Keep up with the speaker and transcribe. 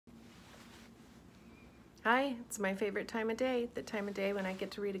Hi, it's my favorite time of day, the time of day when I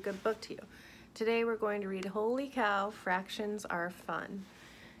get to read a good book to you. Today we're going to read Holy Cow, Fractions Are Fun.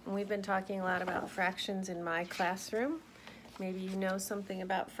 And we've been talking a lot about fractions in my classroom. Maybe you know something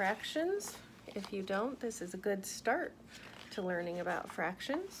about fractions. If you don't, this is a good start to learning about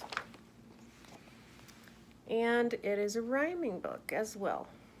fractions. And it is a rhyming book as well.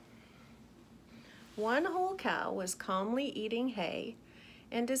 One whole cow was calmly eating hay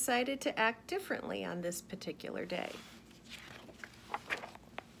and decided to act differently on this particular day.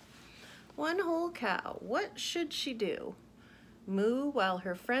 One whole cow, what should she do? Moo while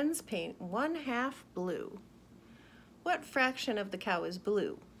her friends paint one half blue. What fraction of the cow is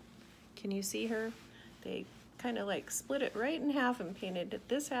blue? Can you see her? They kind of like split it right in half and painted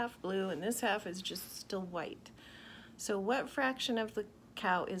this half blue and this half is just still white. So what fraction of the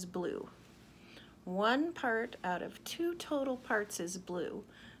cow is blue? 1 part out of 2 total parts is blue.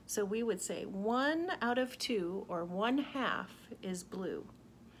 So we would say 1 out of 2 or 1/2 is blue.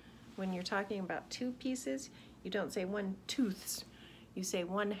 When you're talking about 2 pieces, you don't say 1/2, you say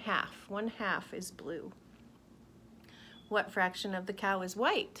 1/2. 1/2 is blue. What fraction of the cow is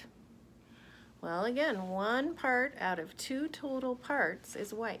white? Well, again, 1 part out of 2 total parts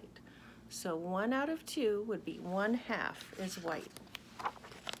is white. So 1 out of 2 would be 1/2 is white.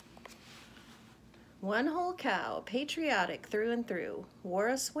 One whole cow, patriotic through and through, wore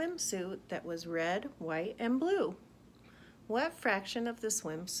a swimsuit that was red, white, and blue. What fraction of the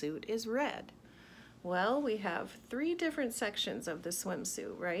swimsuit is red? Well, we have 3 different sections of the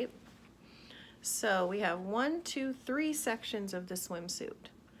swimsuit, right? So we have 1, 2, 3 sections of the swimsuit.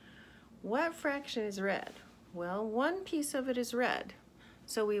 What fraction is red? Well, 1 piece of it is red.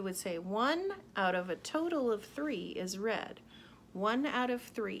 So we would say 1 out of a total of 3 is red. 1 out of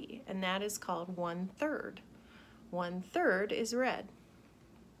 3, and that is called 1/3. 1/3 is red.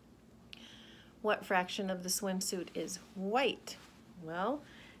 What fraction of the swimsuit is white? Well,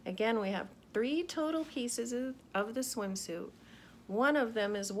 again, we have 3 total pieces of the swimsuit. 1 of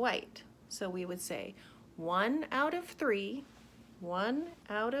them is white. So we would say 1 out of 3, 1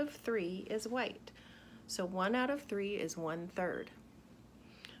 out of 3 is white. So 1 out of 3 is 1/3.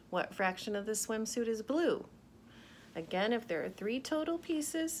 What fraction of the swimsuit is blue? Again, if there are 3 total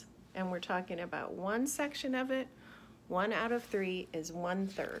pieces and we're talking about 1 section of it, 1 out of 3 is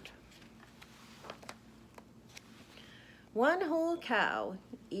 1/3. One whole cow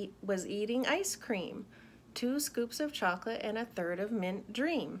was eating ice cream, 2 scoops of chocolate and 1/3 of mint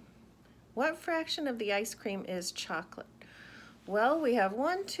dream. What fraction of the ice cream is chocolate? Well, we have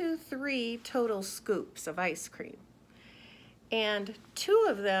 1, 2, 3 total scoops of ice cream, and 2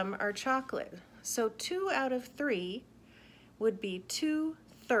 of them are chocolate. So 2 out of 3 would be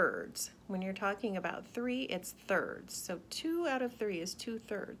 2/3. When you're talking about 3, it's thirds. So 2 out of 3 is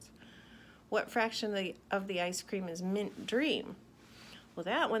 2/3. What fraction of the ice cream is mint dream? Well,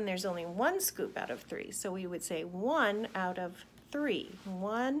 that one, there's only 1 scoop out of 3. So we would say 1 out of 3.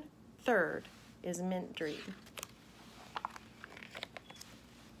 1/3 is mint dream.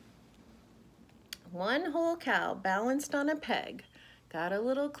 One whole cow balanced on a peg, got a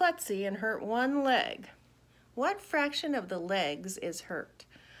little klutzy and hurt 1 leg. What fraction of the legs is hurt?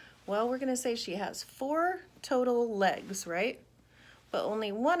 Well, we're going to say she has 4 total legs, right? But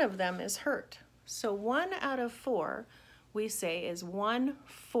only 1 of them is hurt. So 1 out of 4 we say is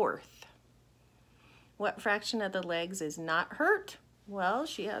 1/4. What fraction of the legs is not hurt? Well,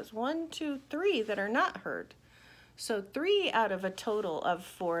 she has 1, 2, 3 that are not hurt. So 3 out of a total of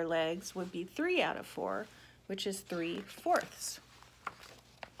 4 legs would be 3 out of 4, which is 3/4.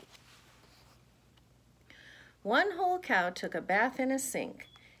 One whole cow took a bath in a sink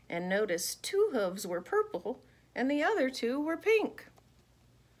and noticed 2 hooves were purple and the other 2 were pink.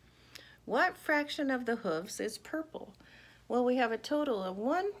 What fraction of the hooves is purple? Well, we have a total of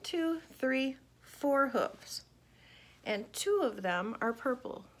 1, 2, 3, 4 hooves, and 2 of them are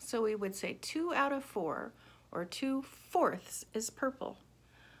purple. So we would say 2 out of 4, or 2/4 is purple.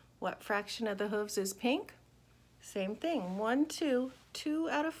 What fraction of the hooves is pink? Same thing, 1, 2, 2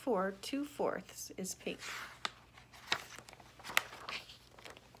 out of 4, 2/4 is pink.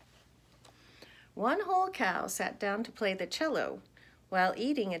 One whole cow sat down to play the cello while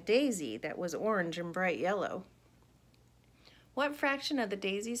eating a daisy that was orange and bright yellow. What fraction of the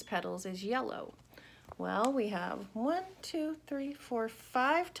daisy's petals is yellow? Well, we have 1, 2, 3, 4,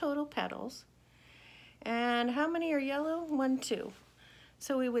 5 total petals. And how many are yellow? 1, 2.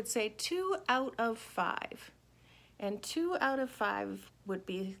 So we would say 2 out of 5. And 2 out of 5 would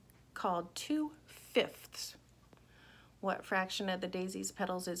be called 2/5. What fraction of the daisy's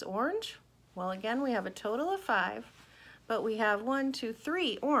petals is orange? Well, again, we have a total of 5, but we have 1, 2,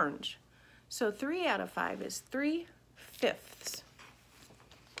 3 orange. So 3 out of 5 is 3/5.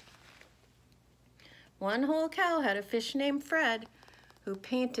 One whole cow had a fish named Fred who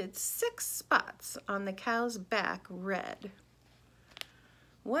painted 6 spots on the cow's back red.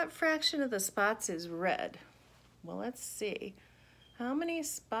 What fraction of the spots is red? Well, let's see. How many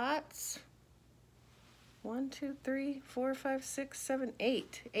spots? 1, 2, 3, 4, 5, 6, 7,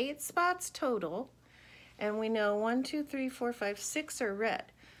 8. 8 spots total. And we know 1, 2, 3, 4, 5, 6 are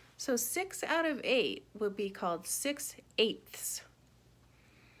red. So 6 out of 8 would be called 6/8.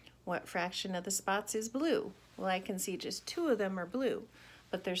 What fraction of the spots is blue? Well, I can see just 2 of them are blue,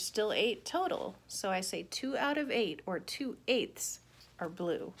 but there's still 8 total. So I say 2 out of 8, or 2/8, are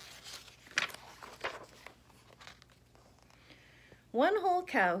blue. One whole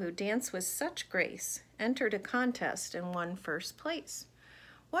cow who danced with such grace entered a contest and won first place.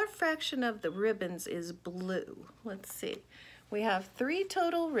 What fraction of the ribbons is blue? Let's see. We have 3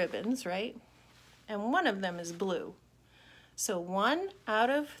 total ribbons, right? And 1 of them is blue. So 1 out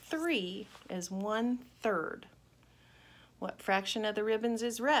of 3 is 1/3. What fraction of the ribbons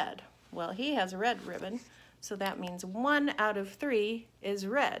is red? Well, he has a red ribbon, so that means 1 out of 3 is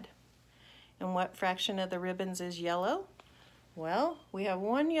red. And what fraction of the ribbons is yellow? Well, we have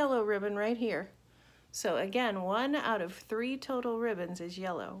 1 yellow ribbon right here. So again, 1 out of 3 total ribbons is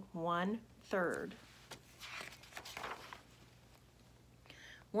yellow, 1/3.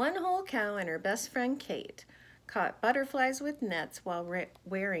 One whole cow and her best friend Kate caught butterflies with nets while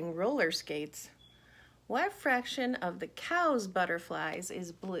wearing roller skates. What fraction of the cow's butterflies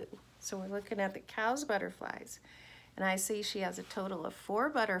is blue? So we're looking at the cow's butterflies, and I see she has a total of 4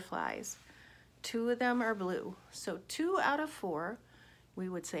 butterflies. 2 of them are blue. So 2 out of 4, we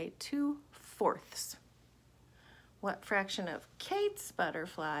would say 2/4. What fraction of Kate's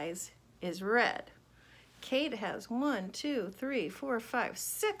butterflies is red? Kate has 1, 2, 3, 4, 5,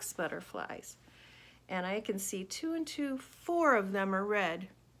 6 butterflies. And I can see 2 and 2, 4 of them are red.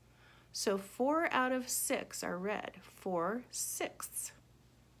 So 4 out of 6 are red, 4/6.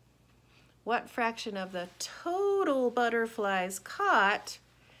 What fraction of the total butterflies caught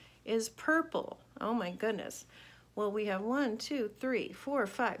is purple? Oh my goodness. Well, we have 1, 2, 3, 4,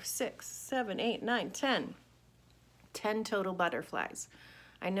 5, 6, 7, 8, 9, 10. 10 total butterflies.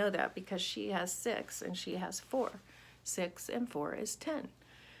 I know that because she has 6 and she has 4. 6 and 4 is 10.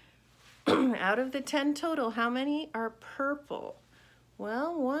 Out of the 10 total, how many are purple?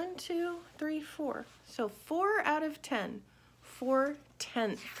 Well, 1, 2, 3, 4. So 4 out of 10,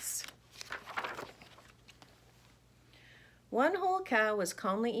 4/10. One whole cow was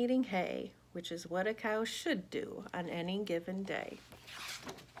calmly eating hay, which is what a cow should do on any given day.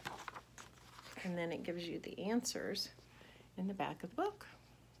 And then it gives you the answers in the back of the book.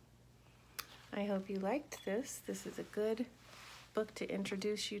 I hope you liked this. This is a good book to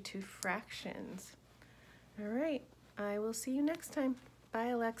introduce you to fractions. All right, I will see you next time. Bye,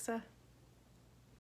 Alexa.